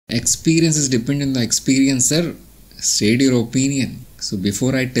Experience is dependent on the experiencer. State your opinion. So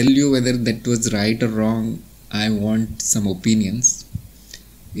before I tell you whether that was right or wrong, I want some opinions.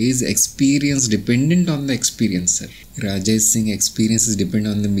 Is experience dependent on the experiencer? Raja is saying experience is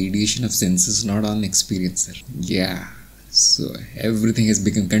dependent on the mediation of senses, not on the experiencer. Yeah. So everything has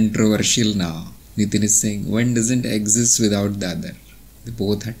become controversial now. Nitin is saying one doesn't exist without the other. They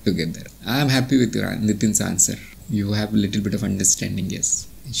both are together. I am happy with Nitin's answer. You have a little bit of understanding, yes.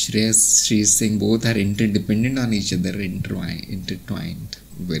 She is saying both are interdependent on each other, intertwined.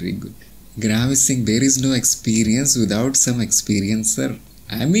 Very good. Graham is saying there is no experience without some experiencer.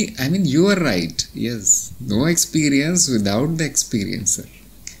 I mean you are right. Yes. No experience without the experiencer.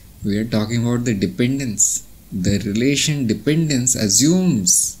 We are talking about the dependence. The relation dependence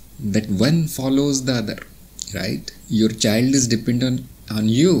assumes that one follows the other. Right? Your child is dependent on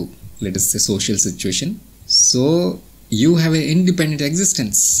you. Let us say social situation. So you have an independent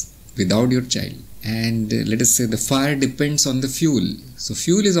existence without your child. And let us say the fire depends on the fuel. So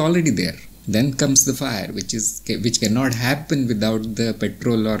fuel is already there. Then comes the fire, which cannot happen without the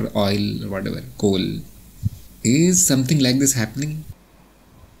petrol or oil or whatever, coal. Is something like this happening?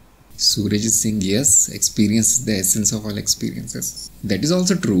 Suraj is saying yes, experience is the essence of all experiences. That is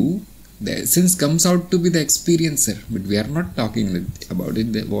also true. The essence comes out to be the experiencer, but we are not talking about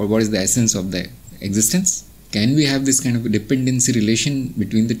it. What is the essence of the existence? Can we have this kind of a dependency relation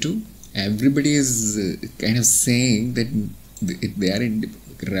between the two? Everybody is kind of saying that they are in.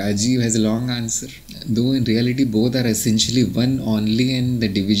 Rajiv has a long answer. Though in reality both are essentially one only, and the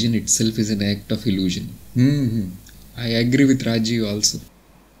division itself is an act of illusion. I agree with Rajiv also.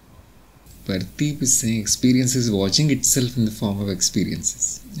 Pardeep is saying experience is watching itself in the form of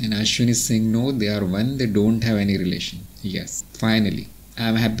experiences. And Ashwin is saying no, they are one, they don't have any relation. Yes, finally, I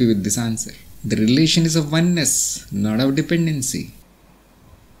am happy with this answer. The relation is of oneness, not of dependency.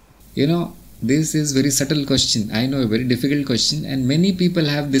 You know, this is very subtle question. I know, a very difficult question, and many people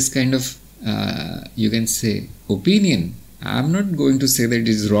have this kind of, you can say, opinion. I am not going to say that it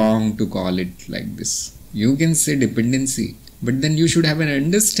is wrong to call it like this. You can say dependency, but then you should have an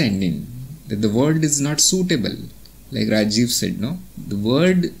understanding that the word is not suitable. Like Rajiv said, no? The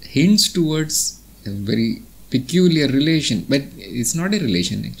word hints towards a very peculiar relation, but it's not a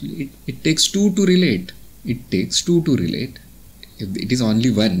relation actually. It takes two to relate. It takes two to relate. If it is only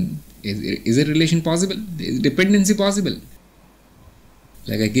one, is a relation possible? Is dependency possible?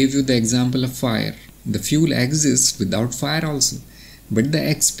 Like I gave you the example of fire. The fuel exists without fire also. But the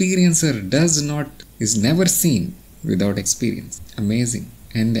experiencer is never seen without experience. Amazing.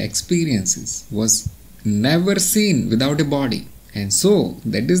 And the experiences was never seen without a body. And so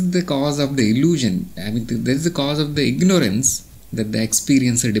that is the cause of the illusion. I mean, that is the cause of the ignorance that the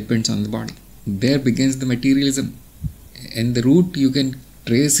experiencer depends on the body. There begins the materialism. And the root you can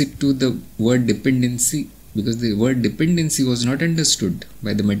trace it to the word dependency, because the word dependency was not understood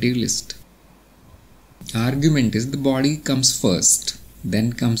by the materialist. Argument is the body comes first,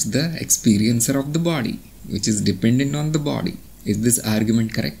 then comes the experiencer of the body, which is dependent on the body. Is this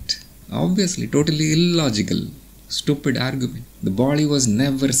argument correct? Obviously, totally illogical, stupid argument. The body was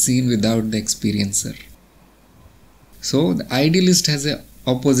never seen without the experiencer. So the idealist has an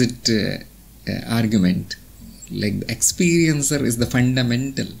opposite argument. Like the experiencer is the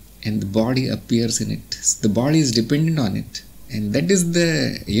fundamental and the body appears in it. So the body is dependent on it. And that is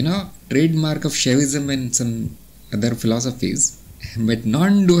the, trademark of Shaivism and some other philosophies. But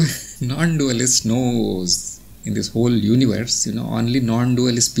non-dualist knows in this whole universe, only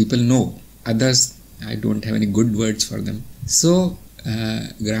non-dualist people know. Others, I don't have any good words for them. So,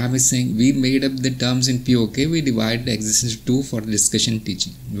 Graham is saying, we made up the terms in POK, we divide the existence into two for discussion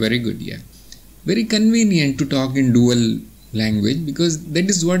teaching. Very good, yeah. Very convenient to talk in dual language, because that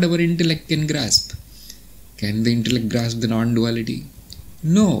is what our intellect can grasp. Can the intellect grasp the non-duality?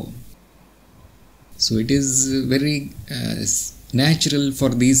 No. So it is very natural for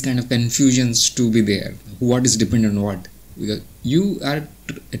these kind of confusions to be there. What is dependent on what? Because you are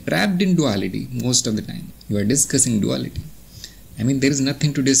trapped in duality most of the time. You are discussing duality. I mean, there is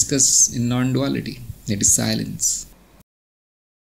nothing to discuss in non-duality. That is silence.